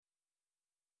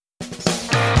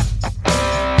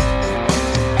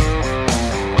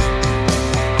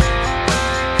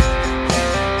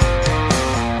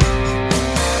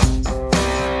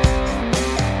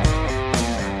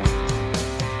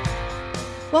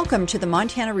Welcome to the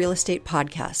Montana Real Estate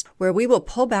Podcast, where we will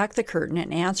pull back the curtain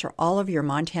and answer all of your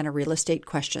Montana real estate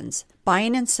questions.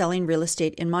 Buying and selling real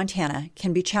estate in Montana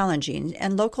can be challenging,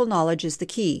 and local knowledge is the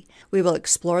key. We will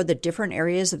explore the different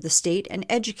areas of the state and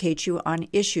educate you on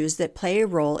issues that play a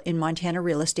role in Montana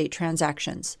real estate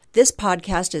transactions. This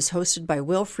podcast is hosted by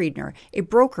Will Friedner, a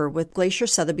broker with Glacier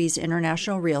Sotheby's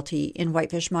International Realty in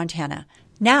Whitefish, Montana.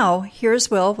 Now, here's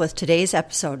Will with today's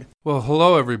episode. Well,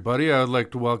 hello, everybody. I would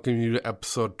like to welcome you to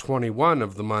episode 21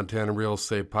 of the Montana Real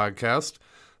Estate Podcast.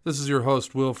 This is your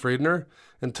host, Will Friedner,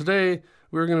 and today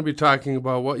we're going to be talking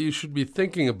about what you should be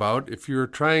thinking about if you're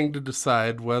trying to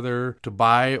decide whether to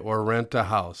buy or rent a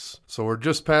house. So we're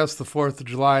just past the 4th of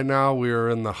July now. We are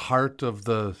in the heart of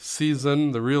the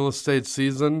season, the real estate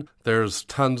season. There's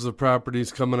tons of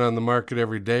properties coming on the market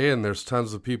every day, and there's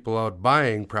tons of people out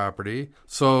buying property.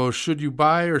 So should you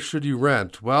buy or should you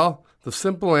rent? Well, the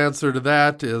simple answer to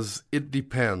that is it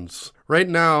depends. Right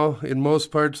now, in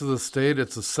most parts of the state,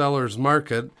 it's a seller's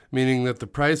market, meaning that the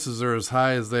prices are as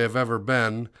high as they have ever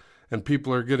been, and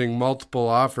people are getting multiple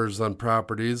offers on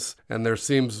properties, and there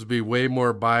seems to be way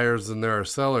more buyers than there are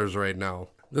sellers right now.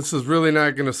 This is really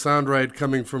not going to sound right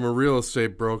coming from a real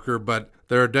estate broker, but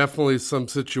there are definitely some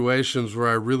situations where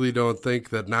I really don't think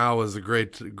that now is a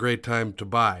great time to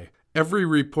buy. Every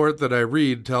report that I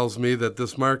read tells me that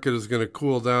this market is going to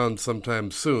cool down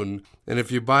sometime soon, and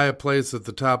if you buy a place at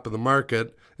the top of the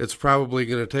market, it's probably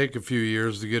going to take a few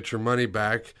years to get your money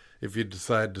back if you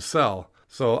decide to sell.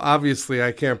 So obviously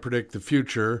I can't predict the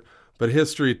future, but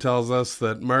history tells us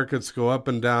that markets go up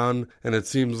and down, and it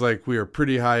seems like we are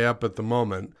pretty high up at the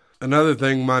moment. Another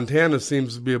thing, Montana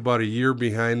seems to be about a year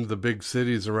behind the big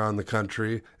cities around the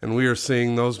country, and we are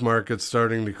seeing those markets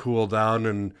starting to cool down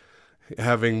and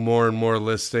having more and more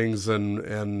listings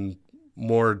and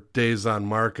more days on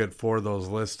market for those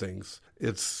listings.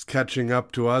 It's catching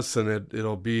up to us, and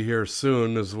it'll be here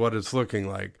soon is what it's looking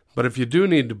like. But if you do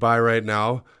need to buy right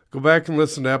now, go back and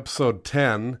listen to episode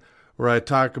 10, where I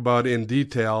talk about in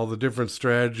detail the different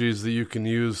strategies that you can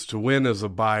use to win as a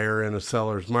buyer in a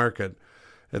seller's market.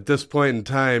 At this point in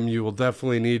time, you will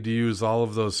definitely need to use all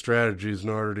of those strategies in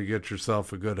order to get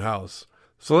yourself a good house.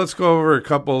 So let's go over a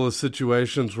couple of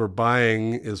situations where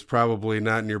buying is probably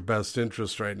not in your best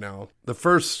interest right now. The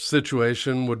first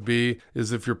situation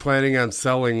is if you're planning on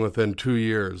selling within 2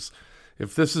 years.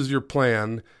 If this is your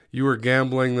plan, you are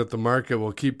gambling that the market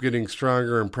will keep getting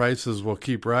stronger and prices will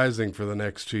keep rising for the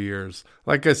next 2 years.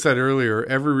 Like I said earlier,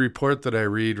 every report that I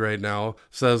read right now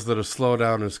says that a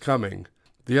slowdown is coming.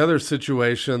 The other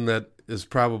situation that is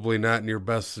probably not in your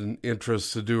best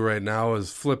interest to do right now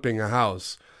is flipping a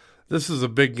house. This is a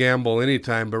big gamble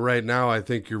anytime, but right now I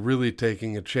think you're really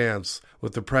taking a chance.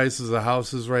 With the prices of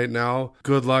houses right now,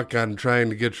 good luck on trying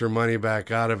to get your money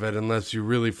back out of it unless you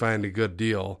really find a good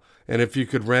deal. And if you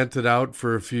could rent it out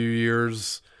for a few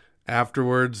years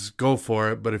afterwards, go for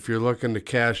it. But if you're looking to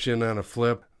cash in on a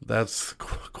flip, that's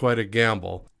quite a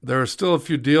gamble. There are still a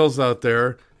few deals out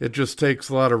there. It just takes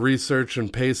a lot of research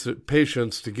and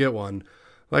patience to get one.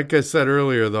 Like I said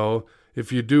earlier, though,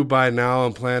 if you do buy now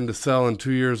and plan to sell in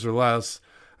 2 years or less,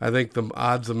 I think the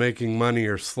odds of making money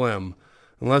are slim.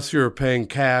 Unless you're paying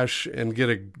cash and get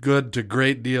a good to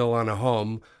great deal on a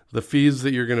home, the fees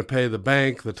that you're going to pay the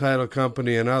bank, the title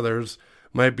company, and others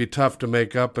might be tough to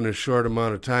make up in a short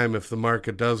amount of time if the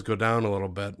market does go down a little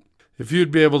bit. If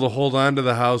you'd be able to hold on to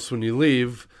the house when you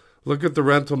leave, look at the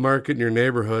rental market in your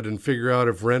neighborhood and figure out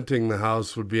if renting the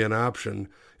house would be an option.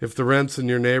 If the rents in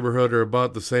your neighborhood are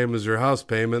about the same as your house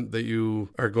payment that you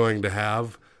are going to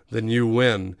have, then you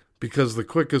win, because the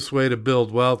quickest way to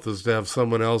build wealth is to have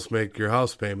someone else make your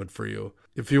house payment for you.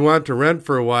 If you want to rent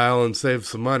for a while and save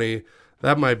some money,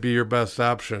 that might be your best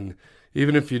option.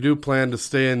 Even if you do plan to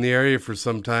stay in the area for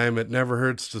some time, it never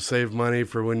hurts to save money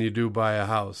for when you do buy a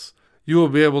house. You will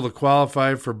be able to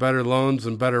qualify for better loans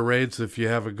and better rates if you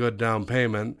have a good down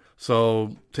payment,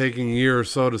 so taking a year or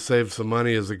so to save some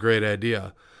money is a great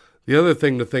idea. The other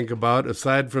thing to think about,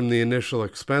 aside from the initial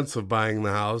expense of buying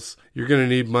the house, you're going to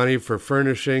need money for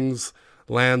furnishings,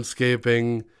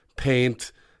 landscaping,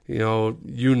 paint,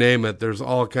 you name it. There's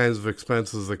all kinds of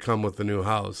expenses that come with a new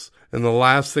house. And the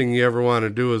last thing you ever want to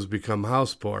do is become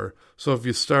house poor. So if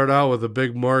you start out with a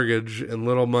big mortgage and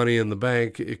little money in the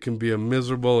bank, it can be a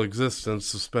miserable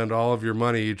existence to spend all of your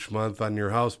money each month on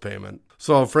your house payment.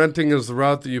 So if renting is the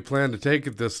route that you plan to take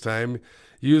at this time,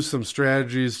 use some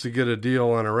strategies to get a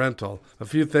deal on a rental. A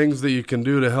few things that you can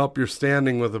do to help your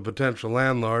standing with a potential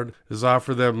landlord is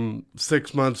offer them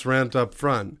 6 months rent up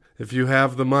front. If you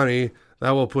have the money,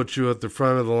 that will put you at the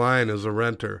front of the line as a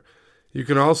renter. You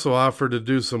can also offer to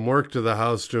do some work to the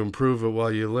house to improve it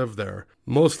while you live there.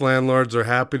 Most landlords are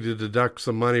happy to deduct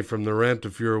some money from the rent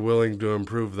if you are willing to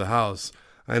improve the house.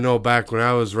 I know back when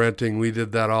I was renting, we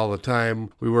did that all the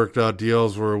time. We worked out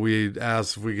deals where we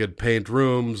asked if we could paint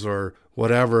rooms or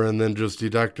whatever and then just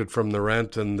deduct it from the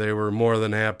rent, and they were more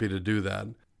than happy to do that.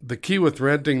 The key with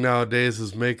renting nowadays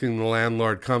is making the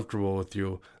landlord comfortable with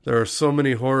you. There are so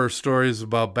many horror stories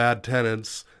about bad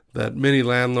tenants that many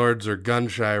landlords are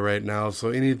gun-shy right now, so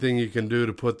anything you can do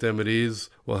to put them at ease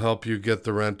will help you get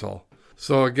the rental.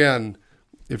 So again,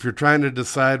 if you're trying to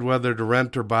decide whether to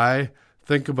rent or buy,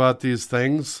 think about these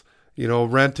things.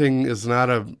 Renting is not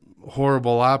a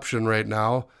horrible option right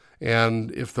now,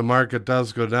 and if the market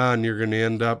does go down, you're going to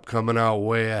end up coming out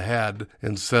way ahead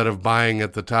instead of buying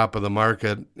at the top of the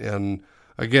market. And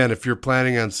again, if you're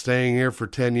planning on staying here for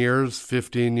 10 years,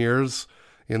 15 years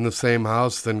in the same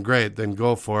house, then great, then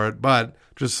go for it. But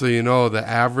just so you know, the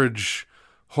average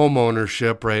home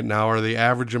ownership right now, or the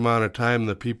average amount of time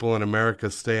that people in America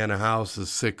stay in a house,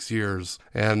 is 6 years.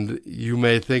 And you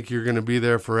may think you're going to be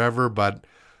there forever, but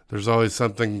there's always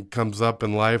something comes up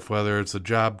in life, whether it's a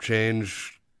job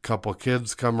change, couple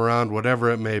kids come around, whatever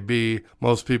it may be.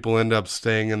 Most people end up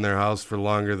staying in their house for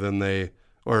shorter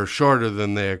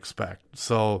than they expect.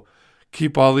 So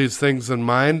keep all these things in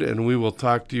mind, and we will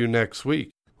talk to you next week.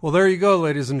 Well, there you go,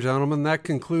 ladies and gentlemen. That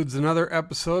concludes another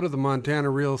episode of the Montana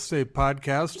Real Estate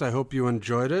Podcast. I hope you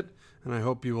enjoyed it, and I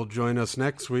hope you will join us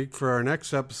next week for our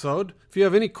next episode. If you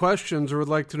have any questions or would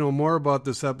like to know more about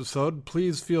this episode,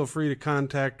 please feel free to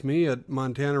contact me at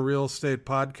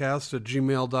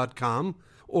montanarealestatepodcast@gmail.com.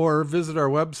 or visit our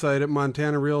website at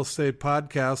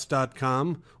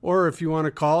montanarealestatepodcast.com. Or if you want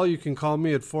to call, you can call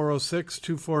me at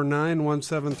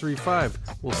 406-249-1735.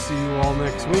 We'll see you all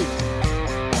next week.